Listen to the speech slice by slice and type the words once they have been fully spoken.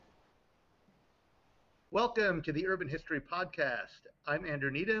Welcome to the Urban History Podcast. I'm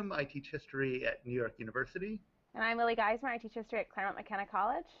Andrew Needham. I teach history at New York University. And I'm Geismer. I teach history at Claremont McKenna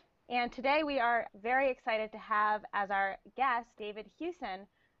College. And today we are very excited to have as our guest David Huyssen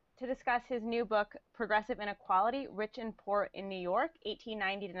to discuss his new book, Progressive Inequality, Rich and Poor in New York,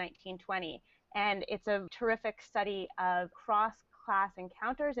 1890 to 1920. And it's a terrific study of cross-class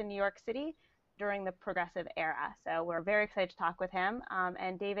encounters in New York City during the Progressive era. So we're very excited to talk with him.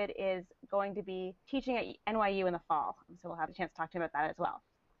 And David is going to be teaching at NYU in the fall. So we'll have a chance to talk to him about that as well.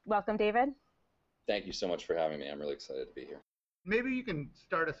 Welcome, David. Thank you so much for having me. I'm really excited to be here. Maybe you can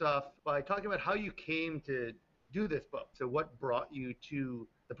start us off by talking about how you came to do this book. So what brought you to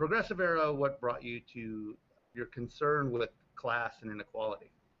the Progressive era? What brought you to your concern with class and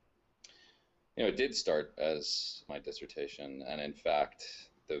inequality? It did start as my dissertation, and in fact,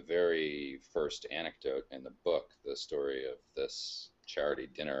 the very first anecdote in the book, the story of this charity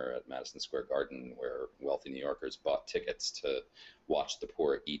dinner at Madison Square Garden where wealthy New Yorkers bought tickets to watch the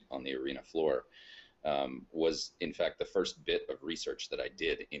poor eat on the arena floor, was in fact the first bit of research that I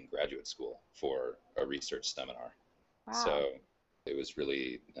did in graduate school for a research seminar. Wow. So it was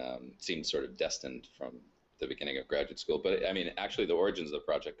really, seemed sort of destined from the beginning of graduate school. But I mean, actually the origins of the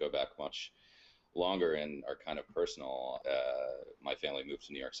project go back much longer and are kind of personal. My family moved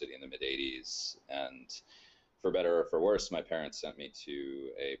to New York City in the mid-'80s, and for better or for worse, my parents sent me to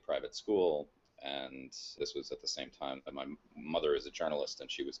a private school, and this was at the same time that my mother is a journalist,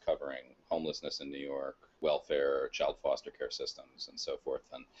 and she was covering homelessness in New York, welfare, child foster care systems, and so forth.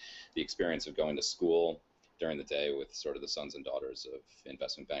 And the experience of going to school during the day with sort of the sons and daughters of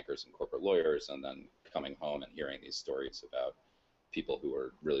investment bankers and corporate lawyers, and then coming home and hearing these stories about people who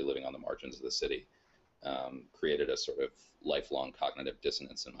were really living on the margins of the city, created a sort of lifelong cognitive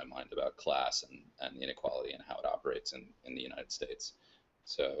dissonance in my mind about class and inequality and how it operates in the United States.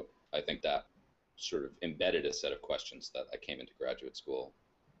 So I think that sort of embedded a set of questions that I came into graduate school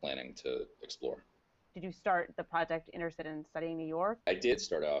planning to explore. Did you start the project interested in studying New York? I did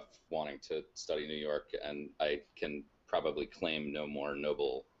start off wanting to study New York, and I can probably claim no more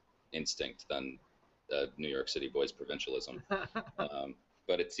noble instinct than New York City boys' provincialism.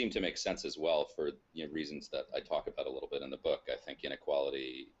 But it seemed to make sense as well for reasons that I talk about a little bit in the book. I think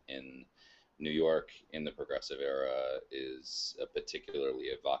inequality in New York in the Progressive era is a particularly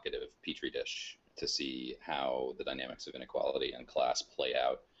evocative petri dish to see how the dynamics of inequality and class play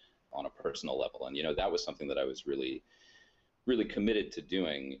out on a personal level. And that was something that I was really committed to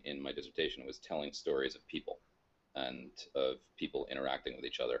doing in my dissertation, was telling stories of people and of people interacting with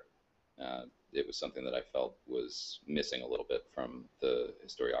each other. It was something that I felt was missing a little bit from the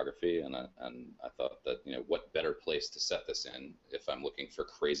historiography, and I thought that what better place to set this in if I'm looking for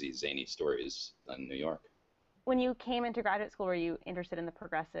crazy zany stories than New York. When you came into graduate school, were you interested in the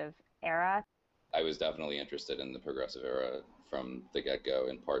Progressive era? I was definitely interested in the Progressive era from the get-go,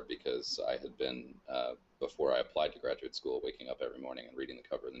 in part because I had been, before I applied to graduate school, waking up every morning and reading the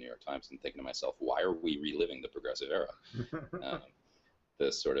cover of the New York Times and thinking to myself, why are we reliving the Progressive era?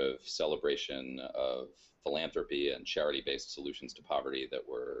 The sort of celebration of philanthropy and charity-based solutions to poverty that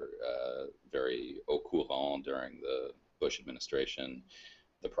were very au courant during the Bush administration,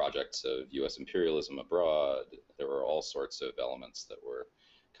 the projects of U.S. imperialism abroad. There were all sorts of elements that were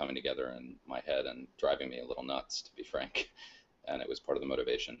coming together in my head and driving me a little nuts, to be frank. And it was part of the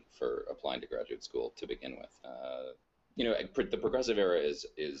motivation for applying to graduate school to begin with. The Progressive era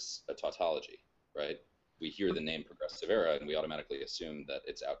is a tautology, right? We hear the name Progressive era and we automatically assume that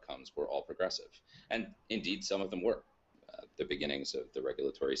its outcomes were all progressive. And indeed, some of them were. The beginnings of the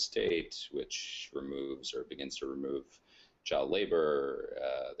regulatory state, which removes or begins to remove child labor,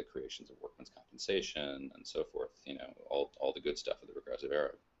 the creations of workmen's compensation, and so forth, all the good stuff of the Progressive era.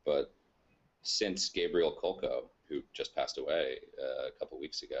 But since Gabriel Kolko, who just passed away a couple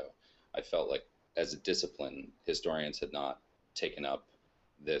weeks ago, I felt like as a discipline, historians had not taken up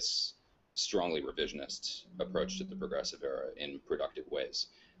this strongly revisionist approach to the Progressive era in productive ways.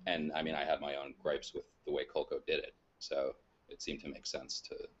 And I mean, I had my own gripes with the way Kolko did it, so it seemed to make sense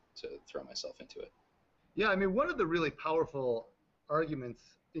to throw myself into it. Yeah, I mean, one of the really powerful arguments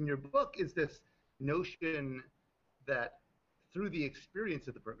in your book is this notion that through the experience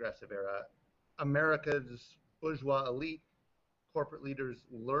of the Progressive era, America's bourgeois elite, corporate leaders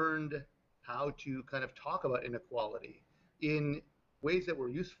learned how to kind of talk about inequality in ways that were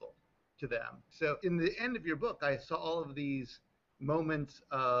useful to them. So in the end of your book, I saw all of these moments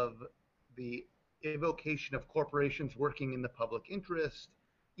of the evocation of corporations working in the public interest,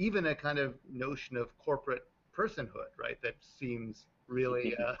 even a kind of notion of corporate personhood, right, that seems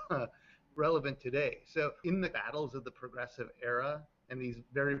really relevant today. So in the battles of the Progressive era and these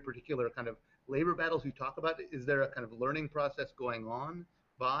very particular kind of labor battles you talk about, is there a kind of learning process going on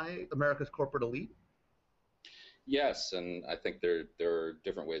by America's corporate elite? Yes, and I think there are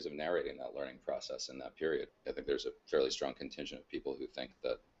different ways of narrating that learning process in that period. I think there's a fairly strong contingent of people who think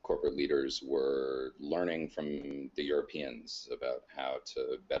that corporate leaders were learning from the Europeans about how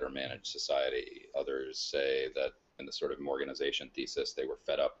to better manage society. Others say that in the sort of Morganization thesis, they were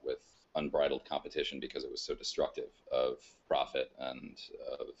fed up with unbridled competition because it was so destructive of profit and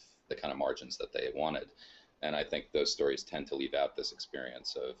of the kind of margins that they wanted. And I think those stories tend to leave out this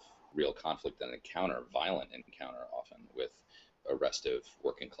experience of real conflict and encounter, violent encounter often, with arrestive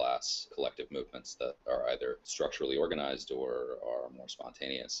working class collective movements that are either structurally organized or are more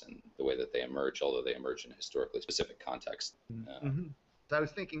spontaneous in the way that they emerge, although they emerge in a historically specific context. Mm-hmm. So I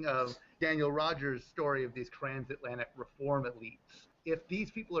was thinking of Daniel Rogers' story of these transatlantic reform elites. If these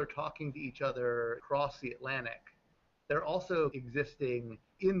people are talking to each other across the Atlantic, they're also existing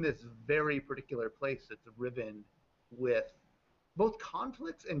in this very particular place that's riven with both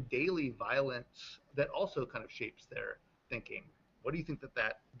conflicts and daily violence that also kind of shapes their thinking. What do you think that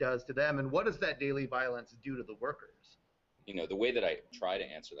that does to them, and what does that daily violence do to the workers? You know, the way that I try to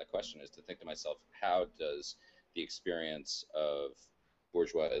answer that question is to think to myself, how does the experience of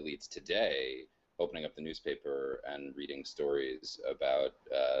bourgeois elites today opening up the newspaper and reading stories about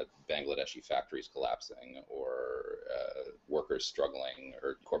Bangladeshi factories collapsing or workers struggling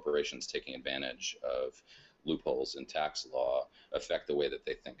or corporations taking advantage of loopholes in tax law affect the way that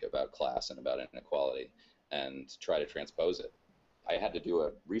they think about class and about inequality, and try to transpose it. I had to do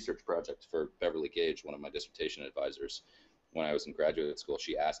a research project for Beverly Gage, one of my dissertation advisors, when I was in graduate school.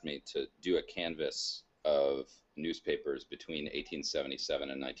 She asked me to do a canvas of newspapers between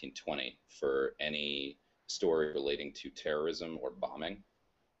 1877 and 1920 for any story relating to terrorism or bombing.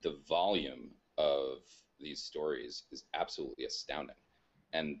 The volume of these stories is absolutely astounding.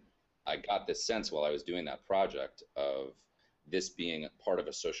 And I got this sense while I was doing that project of this being part of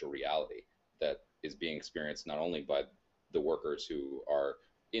a social reality that is being experienced not only by the workers who are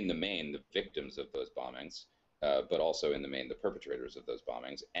in the main the victims of those bombings, but also in the main the perpetrators of those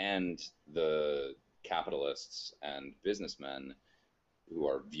bombings, and the capitalists and businessmen who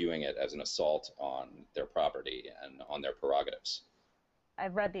are viewing it as an assault on their property and on their prerogatives.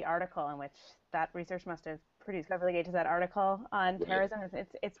 I've read the article in which that research must have produced. Beverly Gage, that article on terrorism.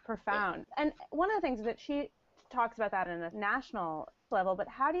 It's profound. And one of the things that she talks about that in a national level, but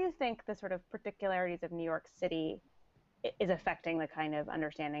how do you think the sort of particularities of New York City is affecting the kind of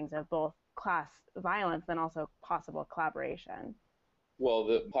understandings of both class violence and also possible collaboration? Well,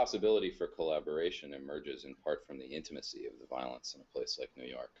 the possibility for collaboration emerges in part from the intimacy of the violence in a place like New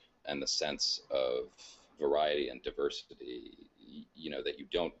York and the sense of variety and diversity, you know, that you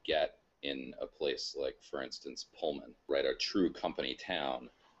don't get in a place like, for instance, Pullman, right? A true company town.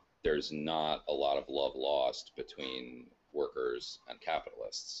 There's not a lot of love lost between workers and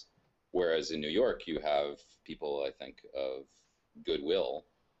capitalists. Whereas in New York, you have people, I think, of goodwill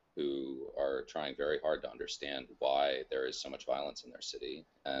who are trying very hard to understand why there is so much violence in their city.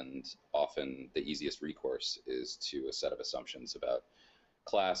 And often the easiest recourse is to a set of assumptions about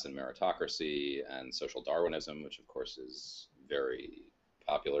class and meritocracy and social Darwinism, which of course is very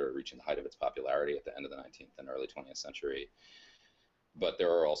popular, reaching the height of its popularity at the end of the 19th and early 20th century. But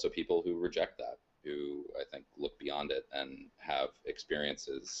there are also people who reject that, who I think look beyond it and have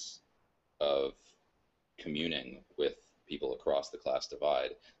experiences of communing with people across the class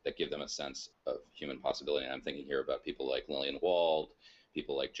divide that give them a sense of human possibility. And I'm thinking here about people like Lillian Wald,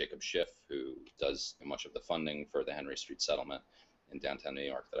 people like Jacob Schiff, who does much of the funding for the Henry Street settlement in downtown New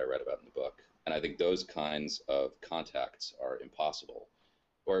York that I read about in the book. And I think those kinds of contacts are impossible,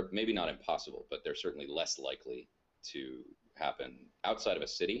 or maybe not impossible, but they're certainly less likely to happen outside of a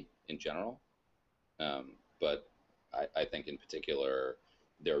city in general. But I think in particular,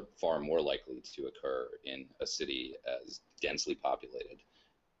 they're far more likely to occur in a city as densely populated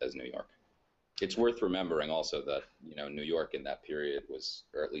as New York. It's worth remembering also that, you know, New York in that period was,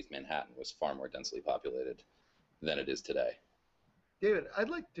 or at least Manhattan, was far more densely populated than it is today. David, I'd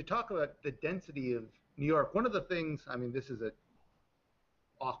like to talk about the density of New York. One of the things, I mean, this is a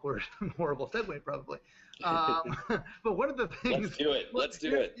awkward, horrible segue probably. But one of the things. Let's do it. Let's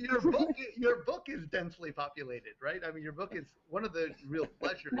do it. Your book is densely populated, right? I mean, your book is one of the real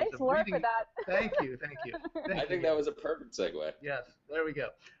pleasures nice of work reading. For that. Thank you. I think that was a perfect segue. Yes, there we go.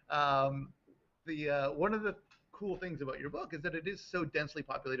 One of the cool things about your book is that it is so densely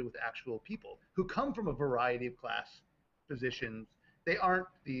populated with actual people who come from a variety of class positions. They aren't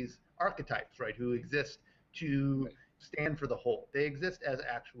these archetypes, right, who exist to stand for the whole. They exist as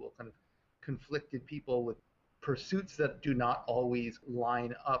actual kind of conflicted people with pursuits that do not always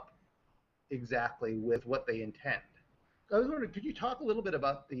line up exactly with what they intend. I was wondering, could you talk a little bit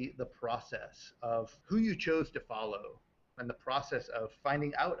about the process of who you chose to follow and the process of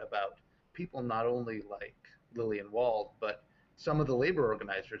finding out about people not only like Lillian Wald, but some of the labor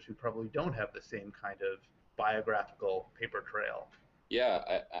organizers who probably don't have the same kind of biographical paper trail?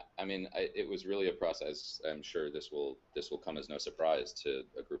 Yeah, I mean, it was really a process. I'm sure this will come as no surprise to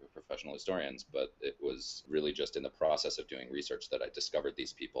a group of professional historians, but it was really just in the process of doing research that I discovered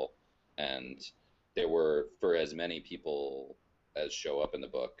these people. And there were, for as many people as show up in the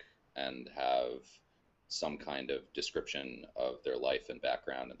book and have some kind of description of their life and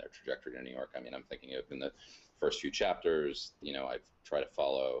background and their trajectory to New York. I mean, I'm thinking of in the first few chapters, I've tried to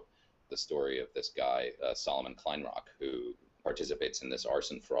follow the story of this guy, Solomon Kleinrock, who participates in this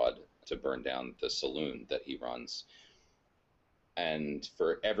arson fraud to burn down the saloon that he runs. And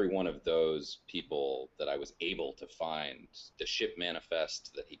for every one of those people that I was able to find the ship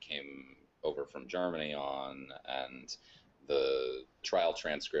manifest that he came over from Germany on, and the trial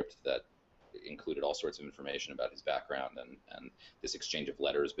transcript that included all sorts of information about his background, and this exchange of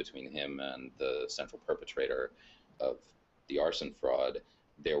letters between him and the central perpetrator of the arson fraud,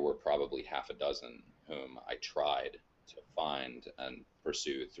 there were probably half a dozen whom I tried to find and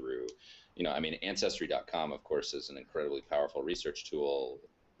pursue through, Ancestry.com, of course, is an incredibly powerful research tool.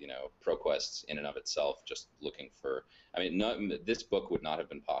 ProQuest in and of itself, just looking for, this book would not have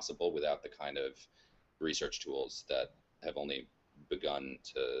been possible without the kind of research tools that have only begun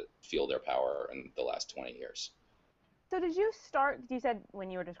to feel their power in the last 20 years. So you said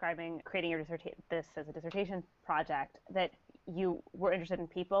when you were describing creating this as a dissertation project that you were interested in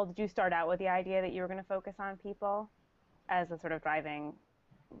people. Did you start out with the idea that you were going to focus on people as a sort of driving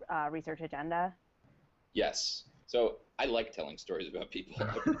research agenda? Yes. So I like telling stories about people.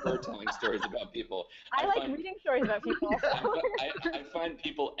 I prefer telling stories about people. I like reading stories about people. I find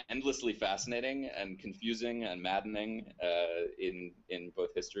people endlessly fascinating and confusing and maddening in both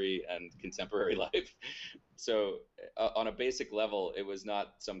history and contemporary life. So on a basic level, it was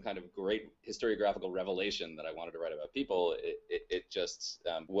not some kind of great historiographical revelation that I wanted to write about people. It just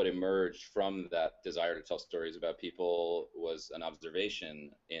what emerged from that desire to tell stories about people was an observation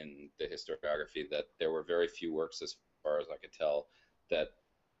in the historiography that there were very few works, as far as I could tell, that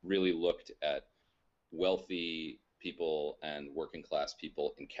really looked at wealthy people and working class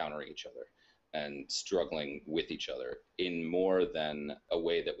people encountering each other and struggling with each other in more than a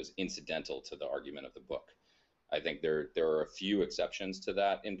way that was incidental to the argument of the book. I think there are a few exceptions to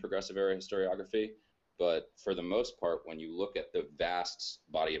that in progressive era historiography, but for the most part, when you look at the vast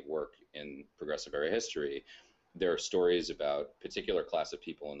body of work in progressive era history, there are stories about particular class of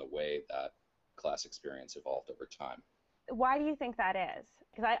people and the way that class experience evolved over time. Why do you think that is?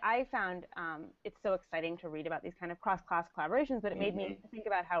 Because I found it's so exciting to read about these kind of cross-class collaborations, but it made me think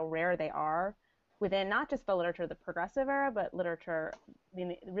about how rare they are within not just the literature of the progressive era, but literature,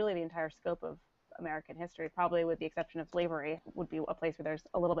 really the entire scope of American history, probably with the exception of slavery, would be a place where there's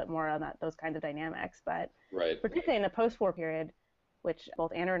a little bit more on those kinds of dynamics. But particularly in the post-war period, which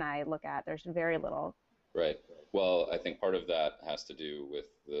both Andrew and I look at, there's very little. Right. Well, I think part of that has to do with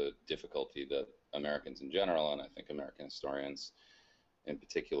the difficulty that Americans in general, and I think American historians in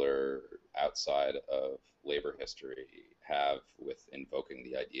particular outside of labor history, have with invoking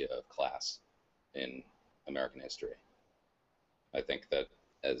the idea of class in American history. I think that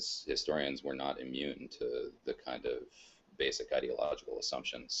as historians, we're not immune to the kind of basic ideological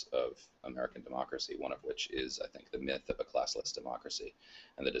assumptions of American democracy, one of which is, I think, the myth of a classless democracy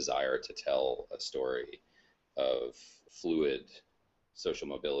and the desire to tell a story of fluid social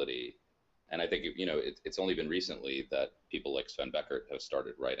mobility. And I think, it's only been recently that people like Sven Beckert have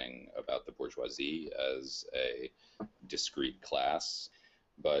started writing about the bourgeoisie as a discrete class.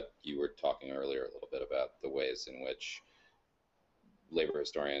 But you were talking earlier a little bit about the ways in which labor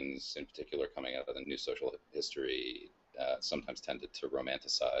historians, in particular coming out of the new social history, sometimes tended to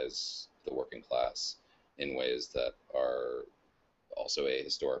romanticize the working class in ways that are also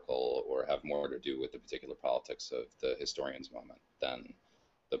ahistorical or have more to do with the particular politics of the historian's moment than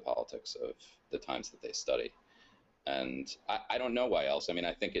the politics of the times that they study. And I don't know why else. I mean,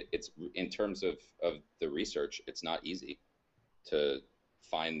 I think it's in terms of the research, it's not easy to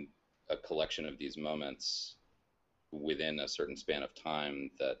find a collection of these moments within a certain span of time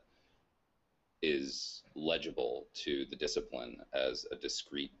that is legible to the discipline as a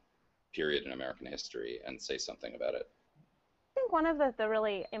discrete period in American history and say something about it. I think one of the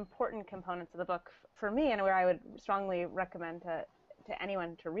really important components of the book for me, and where I would strongly recommend to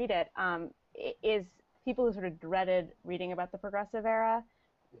anyone to read it, is people who sort of dreaded reading about the progressive era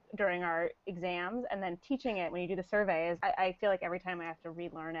during our exams, and then teaching it when you do the surveys, I feel like every time I have to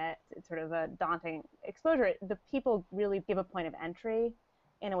relearn it, it's sort of a daunting exposure. The people really give a point of entry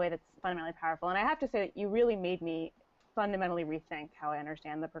in a way that's fundamentally powerful. And I have to say that you really made me fundamentally rethink how I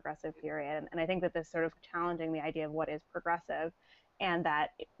understand the progressive period. And I think that this sort of challenging the idea of what is progressive, and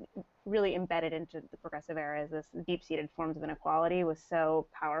that really embedded into the progressive era is this deep-seated forms of inequality, was so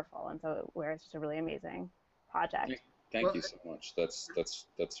powerful. And so where it's just a really amazing project. Thank you so much.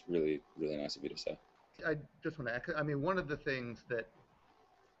 That's really, really nice of you to say. I just want to echo, I mean, one of the things that,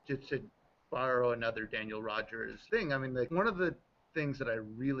 just to borrow another Daniel Rogers thing, I mean, like, one of the things that I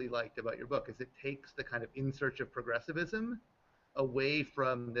really liked about your book is it takes the kind of In Search of Progressivism away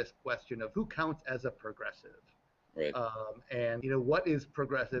from this question of who counts as a progressive. Right. And, what is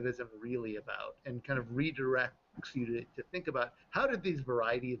progressivism really about? And kind of redirects you to think about how did these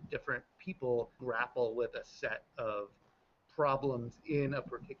variety of different people grapple with a set of problems in a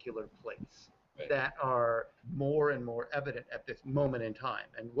particular place that are more and more evident at this moment in time,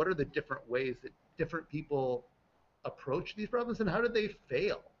 and what are the different ways that different people approach these problems, and how did they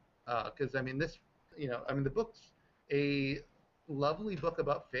fail? Because the book's a lovely book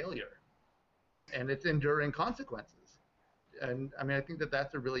about failure and its enduring consequences, and I think that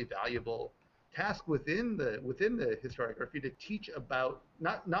that's a really valuable task within the historiography, to teach about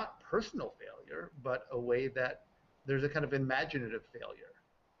not personal failure, but a way that there's a kind of imaginative failure.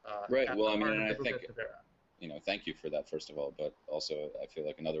 Right. Well, and I think, thank you for that, first of all, but also I feel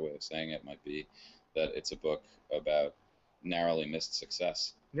like another way of saying it might be that it's a book about narrowly missed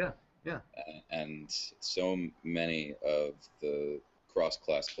success. Yeah, yeah. And so many of the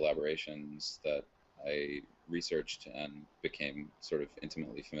cross-class collaborations that I researched and became sort of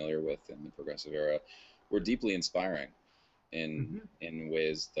intimately familiar with in the progressive era were deeply inspiring in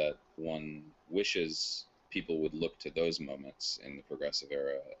ways that one wishes people would look to those moments in the progressive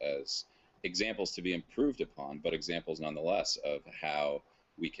era as examples to be improved upon, but examples nonetheless of how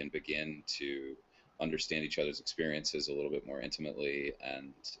we can begin to understand each other's experiences a little bit more intimately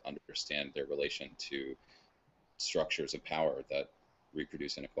and understand their relation to structures of power that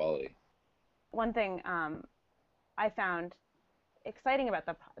reproduce inequality. One thing I found exciting about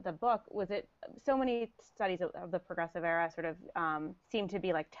the book was so many studies of the progressive era sort of seem to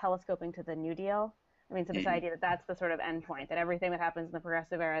be like telescoping to the New Deal. I mean, so this idea that that's the sort of endpoint, that everything that happens in the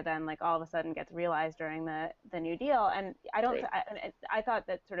progressive era then like all of a sudden gets realized during the New Deal. And I thought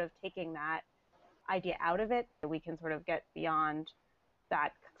that sort of taking that idea out of it, we can sort of get beyond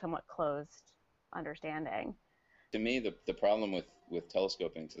that somewhat closed understanding. To me, the problem with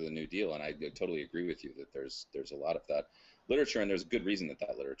telescoping to the New Deal, and I totally agree with you that there's a lot of that literature, and there's a good reason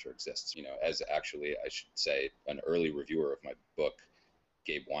that literature exists. As actually, I should say, an early reviewer of my book,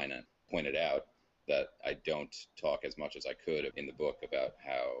 Gabe Wynant, pointed out that I don't talk as much as I could in the book about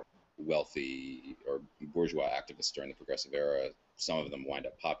how wealthy or bourgeois activists during the progressive era, some of them wind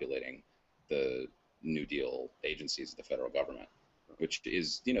up populating the New Deal agencies of the federal government, which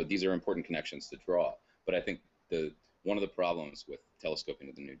is, these are important connections to draw. But I think one of the problems with telescoping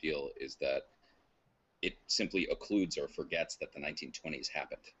to the New Deal is that it simply occludes or forgets that the 1920s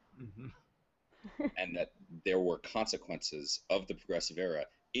happened. And that there were consequences of the progressive era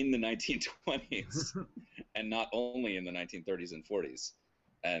in the 1920s and not only in the 1930s and 40s.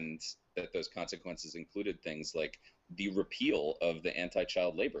 And that those consequences included things like the repeal of the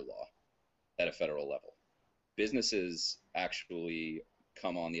anti-child labor law at a federal level. Businesses actually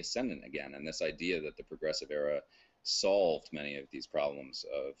come on the ascendant again, and this idea that the progressive era solved many of these problems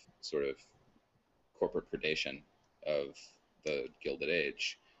of sort of corporate predation of the Gilded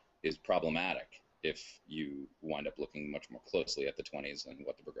Age is problematic if you wind up looking much more closely at the 20s and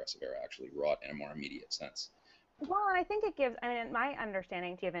what the progressive era actually wrought in a more immediate sense. Well, I think it gives, my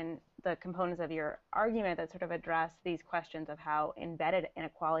understanding, given the components of your argument that sort of address these questions of how embedded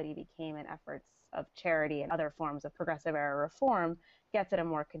inequality became in efforts of charity and other forms of progressive era reform, gets at a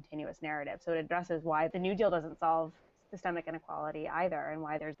more continuous narrative. So it addresses why the New Deal doesn't solve systemic inequality either, and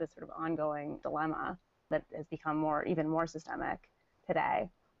why there's this sort of ongoing dilemma that has become even more systemic today.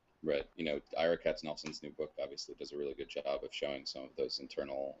 Right. Ira Katznelson's new book obviously does a really good job of showing some of those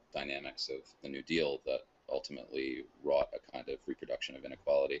internal dynamics of the New Deal that ultimately wrought a kind of reproduction of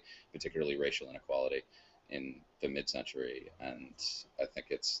inequality, particularly racial inequality, in the mid-century. And I think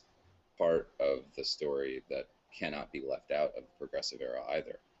it's part of the story that cannot be left out of the progressive era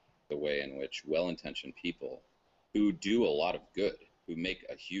either. The way in which well-intentioned people who do a lot of good, who make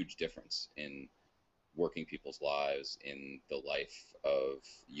a huge difference in working people's lives, in the life of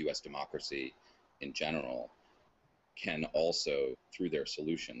U.S. democracy in general, can also, through their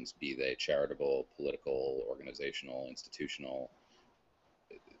solutions, be they charitable, political, organizational, institutional,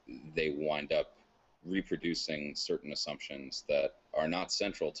 they wind up reproducing certain assumptions that are not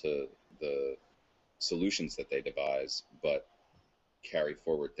central to the solutions that they devise, but carry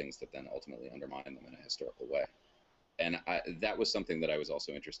forward things that then ultimately undermine them in a historical way. And that was something that I was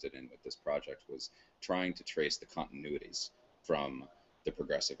also interested in with this project, was trying to trace the continuities from the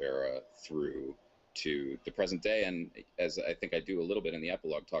progressive era through to the present day. And as I think I do a little bit in the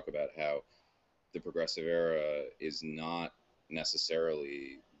epilogue, talk about how the progressive era is not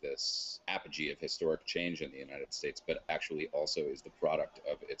necessarily this apogee of historic change in the United States, but actually also is the product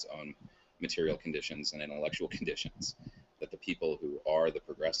of its own material conditions and intellectual conditions, that the people who are the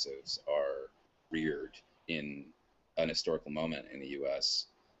progressives are reared in an historical moment in the U.S.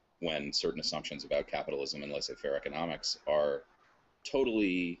 when certain assumptions about capitalism and laissez-faire economics are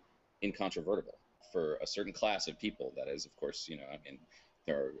totally incontrovertible for a certain class of people. That is, of course, I mean,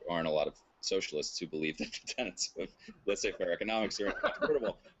 there aren't a lot of socialists who believe that the tenets of laissez-faire economics are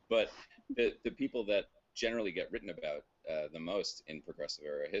incontrovertible, but the people that generally get written about the most in progressive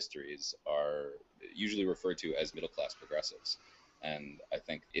era histories are usually referred to as middle-class progressives. And I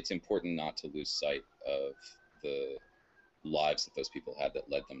think it's important not to lose sight of the lives that those people had that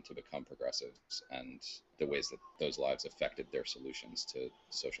led them to become progressives, and the ways that those lives affected their solutions to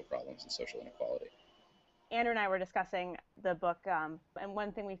social problems and social inequality. Andrew and I were discussing the book, and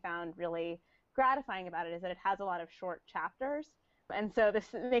one thing we found really gratifying about it is that it has a lot of short chapters. And so this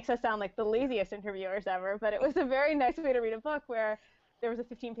makes us sound like the laziest interviewers ever, but it was a very nice way to read a book where there was a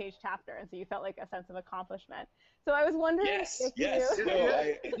 15-page chapter, and so you felt like a sense of accomplishment. So I was wondering if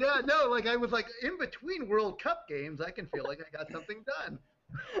no, like I was like, in between World Cup games, I can feel like I got something done.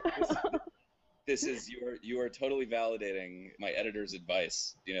 This is you are totally validating my editor's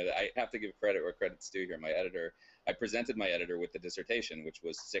advice. I have to give credit where credit's due here. I presented my editor with the dissertation, which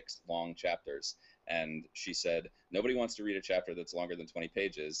was 6 long chapters, and she said, nobody wants to read a chapter that's longer than 20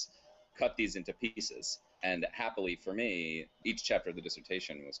 pages. Cut these into pieces. And happily for me, each chapter of the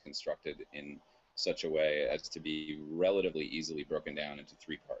dissertation was constructed in such a way as to be relatively easily broken down into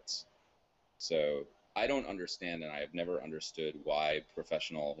 3 parts. So I don't understand, and I have never understood, why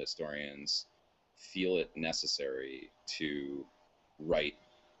professional historians feel it necessary to write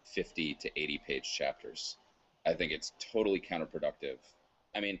 50 to 80-page chapters. I think it's totally counterproductive.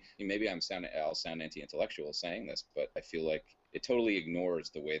 I mean, maybe I'll sound anti-intellectual saying this, but I feel like it totally ignores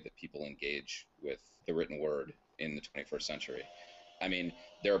the way that people engage with the written word in the 21st century. I mean,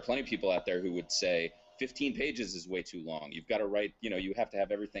 there are plenty of people out there who would say 15 pages is way too long. You've got to write, you have to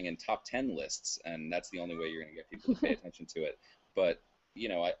have everything in top 10 lists, and that's the only way you're going to get people to pay attention to it. But,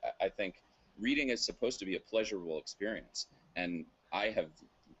 I think reading is supposed to be a pleasurable experience, and I have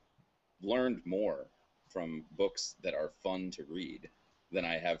learned more from books that are fun to read than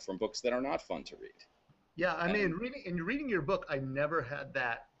I have from books that are not fun to read. Yeah, I mean, reading your book, I never had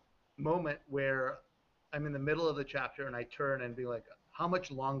that moment where I'm in the middle of the chapter and I turn and be like, how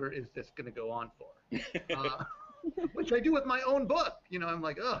much longer is this going to go on for? Which I do with my own book. I'm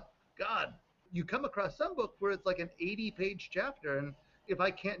like, oh, God. You come across some books where it's like an 80-page chapter, and if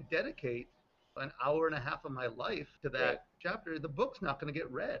I can't dedicate an hour and a half of my life to that chapter, the book's not going to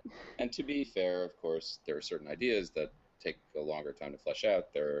get read. And to be fair, of course, there are certain ideas that take a longer time to flesh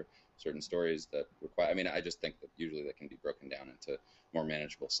out. There are certain stories that require, I just think that usually they can be broken down into more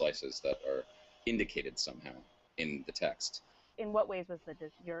manageable slices that are indicated somehow in the text. In what ways was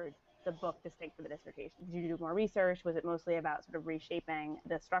the book distinct from the dissertation? Did you do more research? Was it mostly about sort of reshaping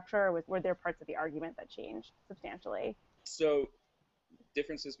the structure? Were there parts of the argument that changed substantially? So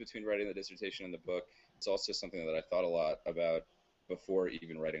differences between writing the dissertation and the book, it's also something that I thought a lot about before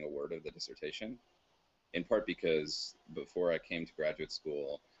even writing a word of the dissertation, in part because before I came to graduate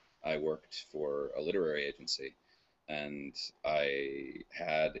school, I worked for a literary agency, and I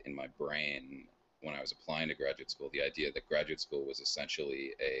had in my brain, when I was applying to graduate school, the idea that graduate school was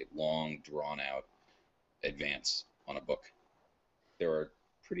essentially a long, drawn-out advance on a book. There are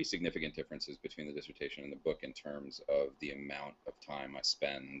pretty significant differences between the dissertation and the book in terms of the amount of time I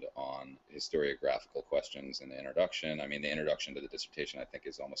spend on historiographical questions in the introduction. I mean, the introduction to the dissertation, I think,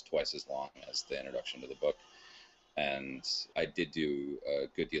 is almost twice as long as the introduction to the book. And I did do a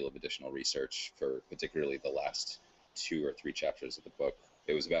good deal of additional research for particularly the last 2 or 3 chapters of the book.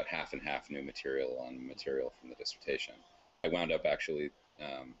 It was about half and half new material on material from the dissertation. I wound up actually,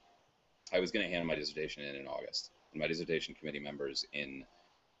 I was going to hand my dissertation in August. And my dissertation committee members in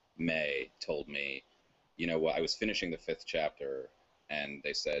May told me, I was finishing the 5th chapter, and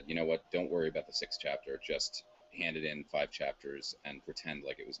they said, don't worry about the 6th chapter, just hand it in 5 chapters and pretend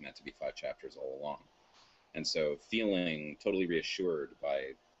like it was meant to be 5 chapters all along. And so feeling totally reassured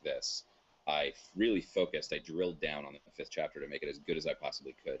by this, I really focused. I drilled down on the fifth chapter to make it as good as I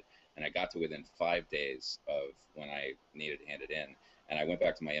possibly could. And I got to within 5 days of when I needed to hand it in. And I went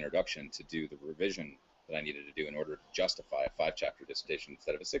back to my introduction to do the revision that I needed to do in order to justify a 5-chapter dissertation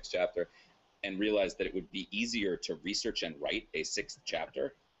instead of a 6-chapter, and realized that it would be easier to research and write a 6th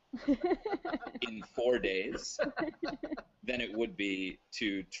chapter in 4 days than it would be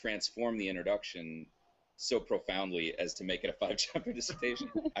to transform the introduction so profoundly as to make it a 5-chapter dissertation.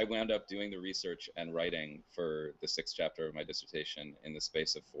 I wound up doing the research and writing for the 6th chapter of my dissertation in the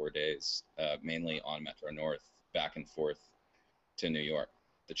space of 4 days, mainly on Metro North, back and forth to New York.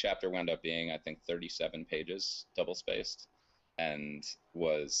 The chapter wound up being, I think, 37 pages, double-spaced, and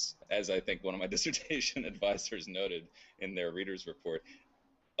was, as I think one of my dissertation advisors noted in their reader's report,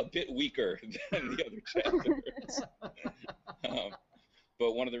 a bit weaker than the other chapters.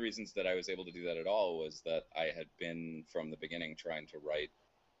 But one of the reasons that I was able to do that at all was that I had been, from the beginning, trying to write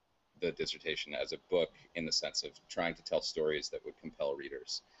the dissertation as a book in the sense of trying to tell stories that would compel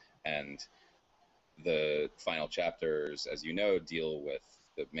readers. And the final chapters, as you know, deal with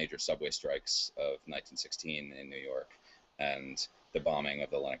the major subway strikes of 1916 in New York and the bombing of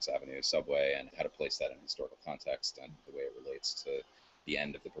the Lenox Avenue subway, and how to place that in historical context and the way it relates to the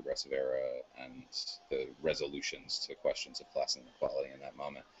end of the progressive era and the resolutions to questions of class inequality in that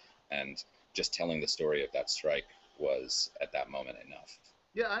moment. And just telling the story of that strike was, at that moment, enough.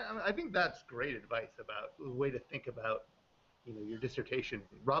 Yeah, I think that's great advice about the way to think about, your dissertation.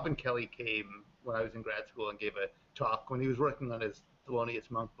 Robin Kelly came when I was in grad school and gave a talk when he was working on his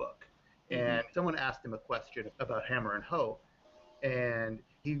Thelonious Monk book. And someone asked him a question about Hammer and Hoe, and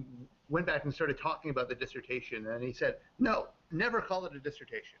he went back and started talking about the dissertation, and he said, no, never call it a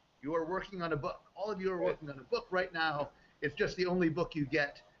dissertation. You are working on a book. All of you are working on a book right now. It's just the only book you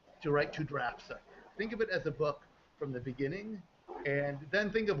get to write 2 drafts of. Think of it as a book from the beginning, and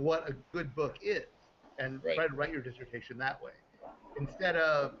then think of what a good book is, and try to write your dissertation that way. Instead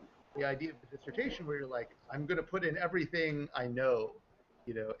of the idea of the dissertation where you're like, I'm going to put in everything I know,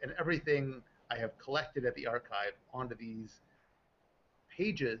 and everything I have collected at the archive onto these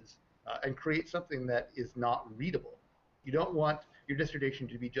pages, and create something that is not readable. You don't want your dissertation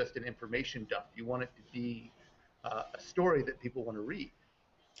to be just an information dump. You want it to be a story that people want to read.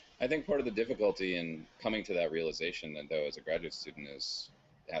 I think part of the difficulty in coming to that realization, and though as a graduate student,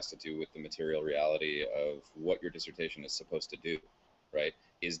 has to do with the material reality of what your dissertation is supposed to do, right?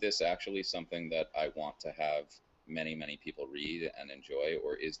 Is this actually something that I want to have many, many people read and enjoy,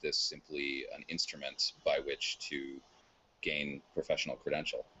 or is this simply an instrument by which to gain professional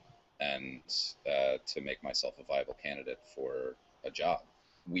credential and to make myself a viable candidate for a job?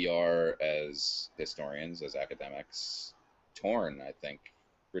 We are, as historians, as academics, torn, I think,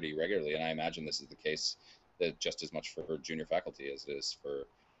 pretty regularly, and I imagine this is the case just as much for junior faculty as it is for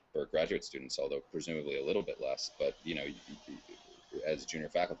graduate students, although presumably a little bit less. But as junior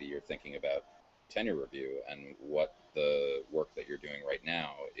faculty, you're thinking about tenure review and what the work that you're doing right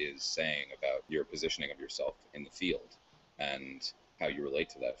now is saying about your positioning of yourself in the field and how you relate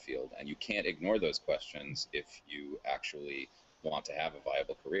to that field. And you can't ignore those questions if you actually want to have a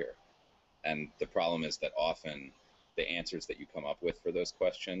viable career. And the problem is that often the answers that you come up with for those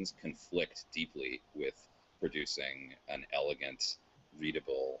questions conflict deeply with producing an elegant,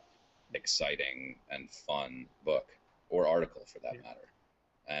 readable, exciting, and fun book, or article for that matter.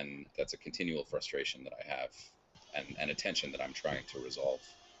 And that's a continual frustration that I have, and a tension that I'm trying to resolve.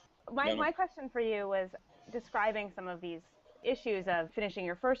 My question for you was describing some of these issues of finishing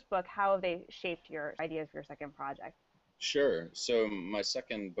your first book. How have they shaped your ideas for your second project? Sure. So my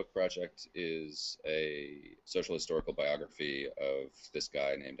second book project is a social historical biography of this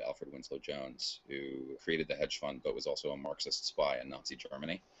guy named Alfred Winslow Jones, who created the hedge fund, but was also a Marxist spy in Nazi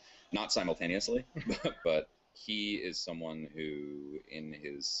Germany. Not simultaneously, but he is someone who, in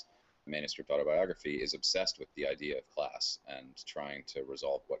his manuscript autobiography, is obsessed with the idea of class and trying to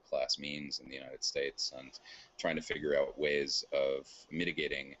resolve what class means in the United States and trying to figure out ways of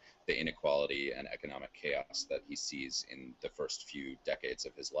mitigating the inequality and economic chaos that he sees in the first few decades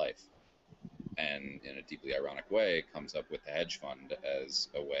of his life. And in a deeply ironic way, comes up with the hedge fund as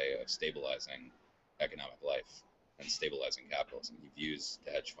a way of stabilizing economic life and stabilizing capitalism. He views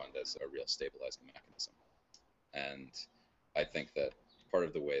the hedge fund as a real stabilizing mechanism. And I think that part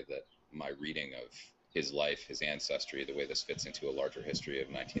of the way that my reading of his life, his ancestry, the way this fits into a larger history of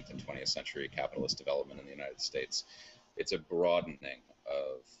 19th and 20th century capitalist development in the United States, it's a broadening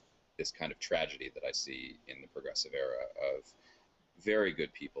of this kind of tragedy that I see in the progressive era of very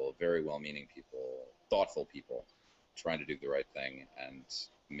good people, very well-meaning people, thoughtful people, trying to do the right thing and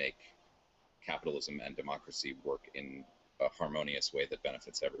make capitalism and democracy work in a harmonious way that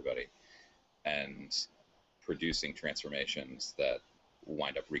benefits everybody. and producing transformations that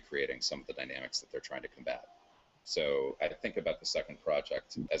wind up recreating some of the dynamics that they're trying to combat. So I think about the second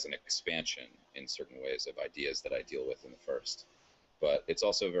project as an expansion in certain ways of ideas that I deal with in the first. But it's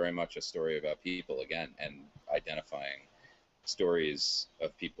also very much a story about people, again, and identifying stories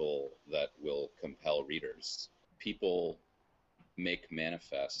of people that will compel readers. People make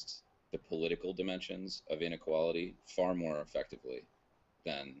manifest the political dimensions of inequality far more effectively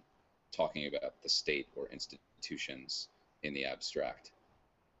than talking about the state or institutions in the abstract.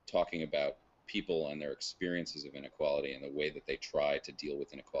 Talking about people and their experiences of inequality and the way that they try to deal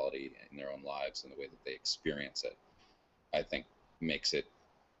with inequality in their own lives and the way that they experience it, I think makes it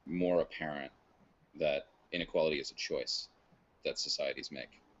more apparent that inequality is a choice that societies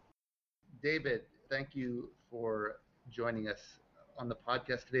make. David, thank you for joining us on the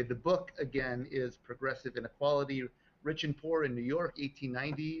podcast today. The book, again, is Progressive Inequality, Rich and Poor in New York,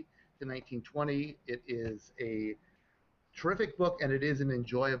 1890 to 1920. It is a terrific book, and it is an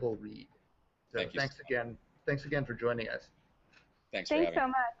enjoyable read. So Thank you. thanks again for joining us. Thanks for having me. so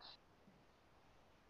much.